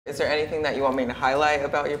Is there anything that you want me to highlight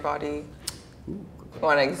about your body? You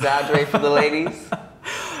want to exaggerate for the ladies?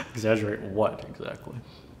 Exaggerate what exactly?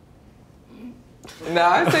 No,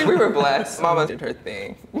 I'd say we were blessed. Mama did her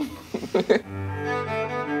thing. Very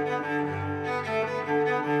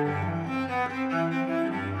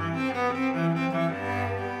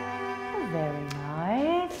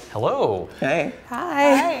nice. Hello. Hey.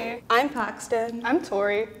 Hi. I'm Paxton. I'm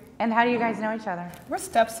Tori. And how do you guys know each other? We're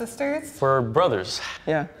stepsisters. We're brothers.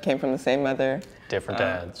 Yeah, came from the same mother. Different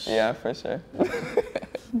dads. Yeah, for sure.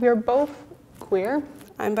 We're both queer.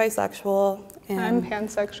 I'm bisexual. I'm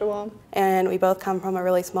pansexual. And we both come from a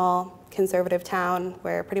really small conservative town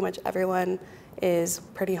where pretty much everyone is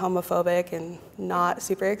pretty homophobic and not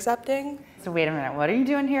super accepting. So wait a minute, what are you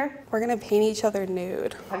doing here? We're gonna paint each other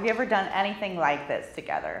nude. Have you ever done anything like this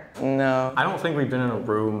together? No. I don't think we've been in a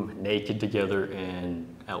room naked together in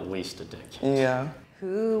at least a decade. Yeah.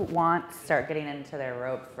 Who wants to start getting into their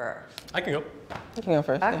robe first? I can go. You can go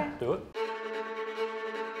first. Okay. Yeah. Do it.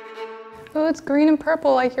 Oh, it's green and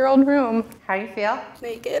purple like your old room. How do you feel?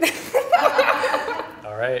 Naked.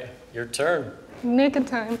 All right, your turn. Naked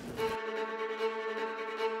time.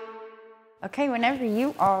 Okay, whenever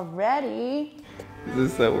you are ready.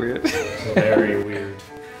 This is so weird. Very weird.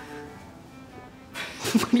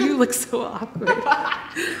 You look so awkward.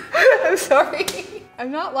 I'm sorry.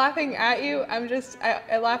 I'm not laughing at you. I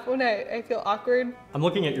laugh when I feel awkward. I'm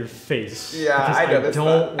looking at your face. Yeah, because I noticed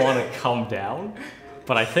don't want to come down,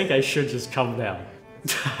 but I think I should just come down.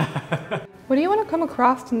 What do you want to come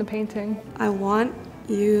across in the painting? I want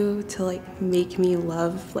you to like make me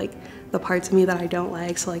love like the parts of me that I don't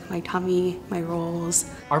like, so like my tummy, my rolls.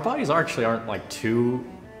 Our bodies actually aren't like too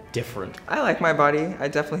different. I like my body. I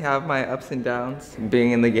definitely have my ups and downs.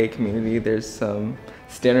 Being in the gay community, there's some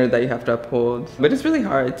standard that you have to uphold, but it's really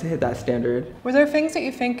hard to hit that standard. Were there things that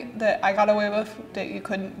you think that I got away with that you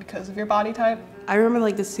couldn't because of your body type? I remember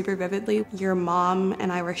like this super vividly. Your mom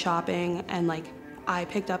and I were shopping and like I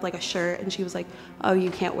picked up like a shirt and she was like, oh,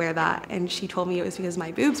 you can't wear that. And she told me it was because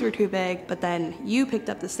my boobs were too big, but then you picked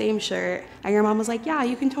up the same shirt and your mom was like, yeah,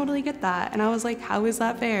 you can totally get that. And I was like, how is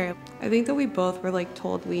that fair? I think that we both were like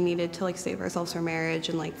told we needed to like save ourselves for marriage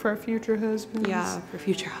and like For future husbands. yeah, for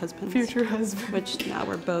future husbands. Future husbands. Which now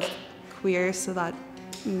we're both queer, so that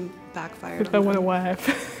backfired. Which I want to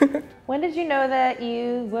laugh. When did you know that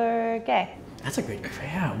you were gay? That's a great,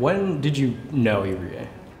 yeah. When did you know you were gay?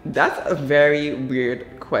 That's a very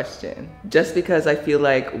weird question. Just because I feel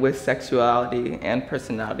like with sexuality and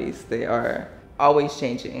personalities, they are always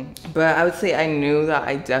changing. But I would say I knew that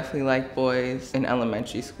I definitely liked boys in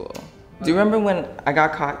elementary school. Do you remember when I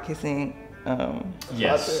got caught kissing?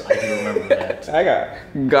 Yes, I do remember that. I got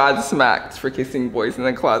God-smacked for kissing boys in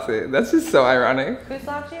the closet. That's just so ironic. Who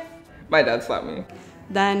slapped you? My dad slapped me.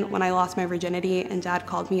 Then when I lost my virginity and dad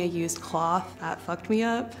called me a used cloth, that fucked me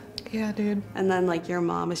up. Yeah, dude. And then like your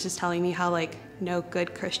mom was just telling me how like no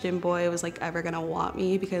good Christian boy was like ever gonna want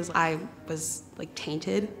me because I was like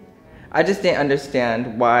tainted. I just didn't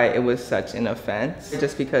understand why it was such an offense.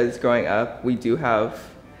 Just because growing up, we do have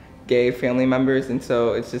gay family members, and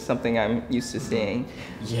so it's just something I'm used to seeing.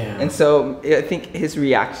 Yeah. And so I think his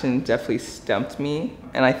reaction definitely stumped me,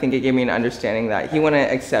 and I think it gave me an understanding that he wouldn't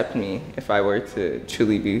accept me if I were to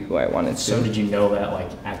truly be who I wanted to. So did you know that like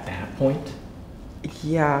at that point?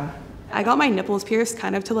 Yeah. I got my nipples pierced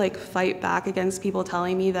kind of to like fight back against people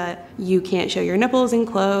telling me that you can't show your nipples in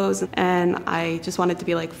clothes, and I just wanted to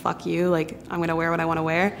be like, fuck you, like I'm gonna wear what I wanna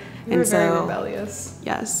wear. You were very rebellious.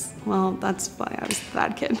 Yes, well that's why I was the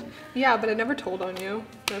bad kid. Yeah, but I never told on you.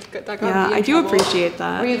 That's good. That got Yeah, me in I do trouble. appreciate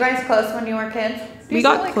that. Were you guys close when you were kids? We These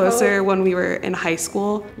got are, like, closer when we were in high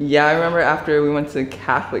school. Yeah, I remember after we went to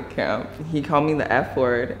Catholic camp, he called me the F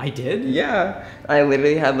word. I did? Yeah. I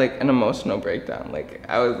literally had like an emotional breakdown. Like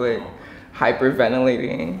I was like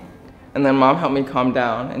hyperventilating. And then mom helped me calm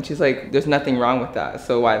down and she's like, there's nothing wrong with that,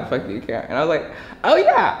 so why the fuck do you care? And I was like, oh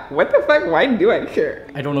yeah, what the fuck, why do I care?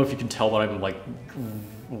 I don't know if you can tell that I'm like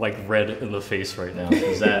red in the face right now,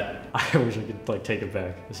 because that, I wish I could like take it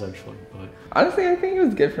back, essentially, but. Honestly, I think it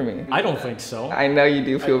was good for me. I don't think so. I know you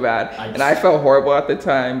do feel bad, and I felt horrible at the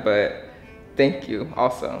time, but thank you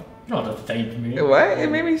also. You don't have to thank me. What? It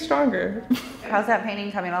made me stronger. How's that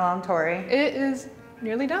painting coming along, Tori? It is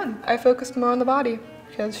nearly done. I focused more on the body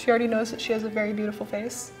because she already knows that she has a very beautiful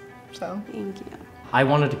face. So. Thank you. I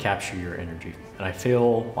wanted to capture your energy, and I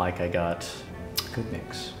feel like I got a good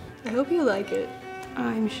mix. I hope you like it.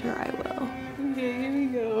 I'm sure I will. Okay, here we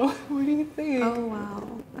go. What do you think? Oh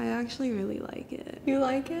wow, I actually really like it. You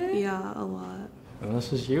like it? Yeah, a lot. And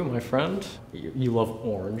this is you, my friend. You love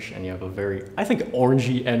orange, and you have a very, I think,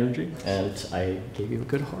 orangey energy. And I gave you a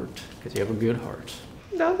good heart, because you have a good heart.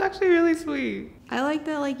 That was actually really sweet. I like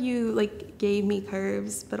that like you like gave me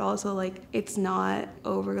curves, but also like it's not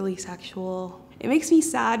overly sexual. It makes me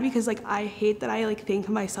sad because like I hate that I like think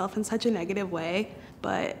of myself in such a negative way,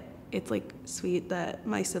 but it's like sweet that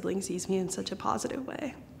my sibling sees me in such a positive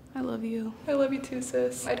way. I love you. I love you too,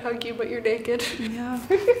 sis. I'd hug you, but you're naked. Yeah.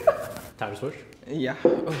 Time to switch. Yeah.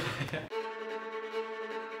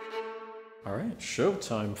 All right,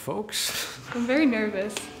 showtime, folks. I'm very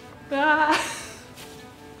nervous. Ah.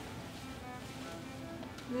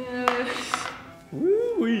 Yeah.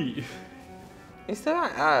 Woo-wee. You still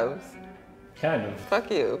got abs. Kind of.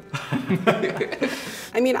 Fuck you.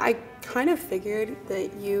 I mean, I kind of figured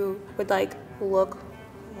that you would like look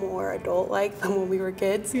more adult-like than when we were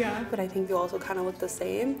kids. Yeah. But I think you also kind of look the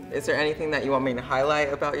same. Is there anything that you want me to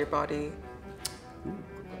highlight about your body?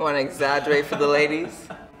 Want to exaggerate for the ladies?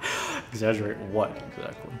 Exaggerate what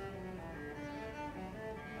exactly?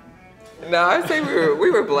 No, I'd say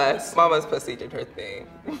we were blessed. Mama's pussy did her thing.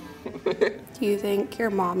 Do you think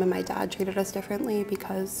your mom and my dad treated us differently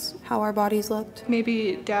because how our bodies looked?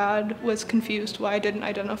 Maybe dad was confused why I didn't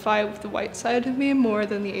identify with the white side of me more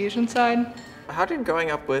than the Asian side. How did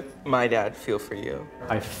growing up with my dad feel for you?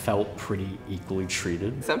 I felt pretty equally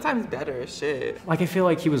treated. Sometimes better, shit. Like, I feel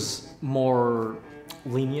like he was more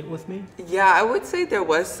lenient with me. Yeah, I would say there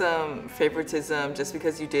was some favoritism just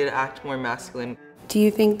because you did act more masculine. Do you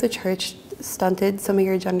think the church stunted some of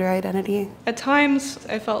your gender identity? At times,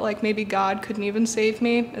 I felt like maybe God couldn't even save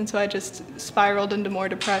me, and so I just spiraled into more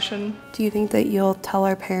depression. Do you think that you'll tell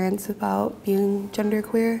our parents about being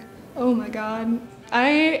genderqueer? Oh my God. I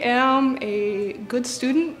am a good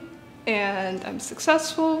student, and I'm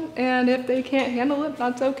successful, and if they can't handle it,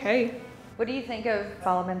 that's okay. What do you think of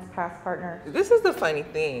Solomon's past partner? This is the funny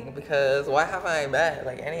thing because why haven't I met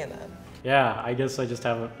like any of them? Yeah, I guess I just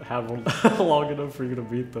haven't had one long enough for you to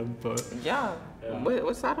meet them, but Yeah. Yeah.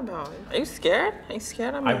 What's that about? Are you scared? Are you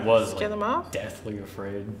scared? I was scare them off. deathly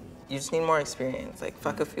afraid. You just need more experience. Like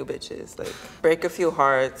fuck a few bitches. Like break a few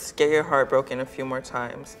hearts. Get your heart broken a few more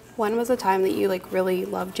times. When was the time that you like really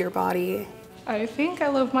loved your body? I think I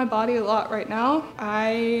love my body a lot right now.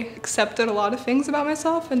 I accepted a lot of things about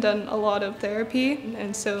myself and done a lot of therapy,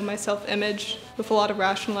 and so my self-image with a lot of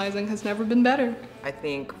rationalizing has never been better. I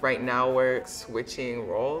think right now we're switching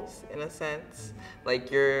roles in a sense.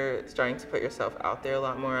 Like you're starting to put yourself out there a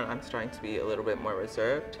lot more and I'm starting to be a little bit more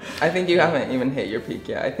reserved. I think you haven't even hit your peak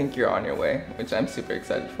yet. I think you're on your way, which I'm super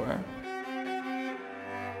excited for.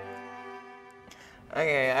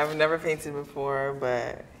 Okay, I've never painted before,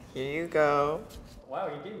 but here you go. Wow,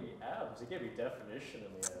 you gave me abs. You gave me definition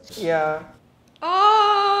in the abs. Yeah.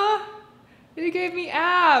 Ah! You gave me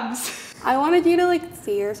abs! I wanted you to like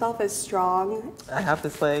see yourself as strong. I have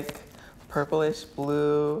this like purplish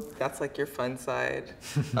blue. That's like your fun side.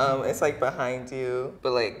 It's like behind you,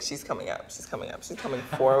 but like she's coming up. She's coming up. She's coming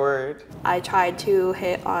forward. I tried to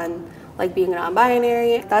hit on like being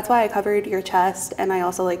non-binary. That's why I covered your chest and I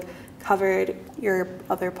also like covered your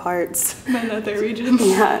other parts. My nether regions.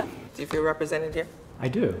 Yeah. Do you feel represented here? I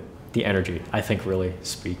do. The energy, I think, really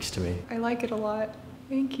speaks to me. I like it a lot.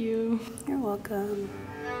 Thank you. You're welcome.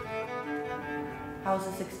 How was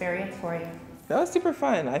this experience for you? That was super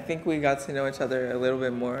fun. I think we got to know each other a little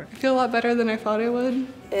bit more. I feel a lot better than I thought I would.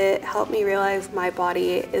 It helped me realize my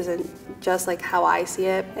body isn't just like how I see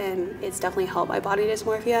it, and it's definitely helped my body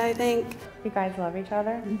dysmorphia, I think. You guys love each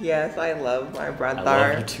other? Yes, I love my brother.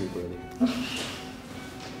 I love you too, brother.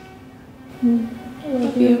 I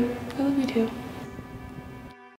love you. I love you too.